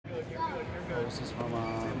This is from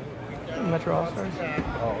Metro All-Stars.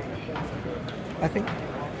 oh, okay. I think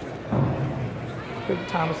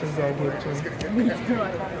Thomas's dad gave it to him. Me too.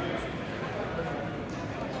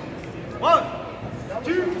 1,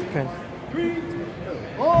 2, 3,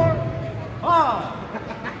 4, 5.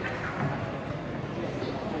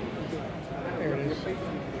 There it is.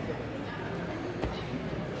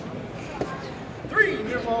 3,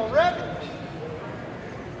 uniform red.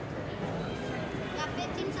 Got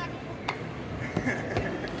 15 seconds.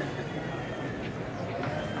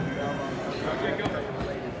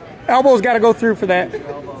 Elbow's got to go through for that.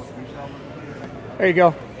 There you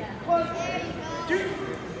go. 1, 2,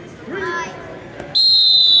 3.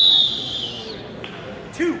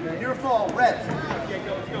 2, uniform red.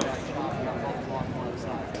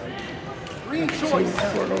 Green choice.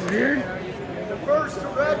 Put it over here. The first to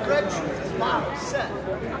red chooses bottom set.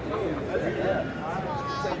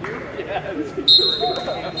 Get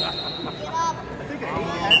up.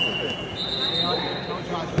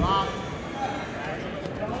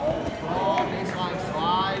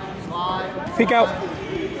 Peek out.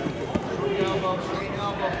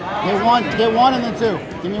 Get one and then two.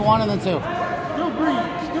 Give me one and then two. Still green,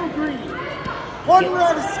 still green. 1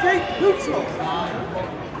 red escape neutral.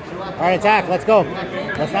 All right, attack. Let's go.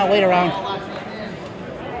 Let's not wait around.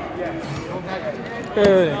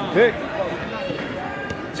 Good. Pick.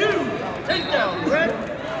 2, takedown red.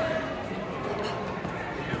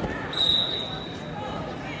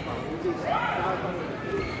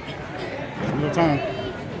 Your turn.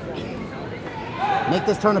 Make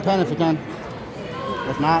this turn a pen if you can.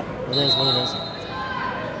 If not, it is what it is.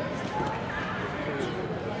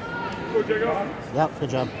 Yep, good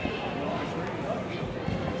job.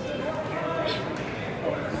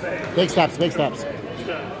 Big steps, big steps.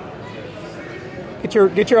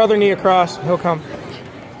 Get your other knee across. He'll come.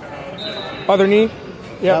 Other knee.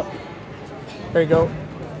 Yep. There you go.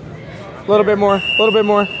 A little bit more. A little bit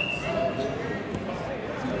more.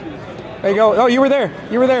 There you go. Oh, you were there.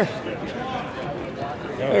 You were there.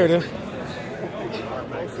 There it is.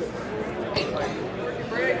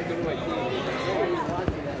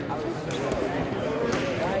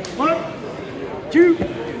 One, 2,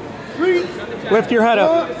 3. Lift your head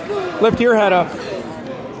up. Lift your head up.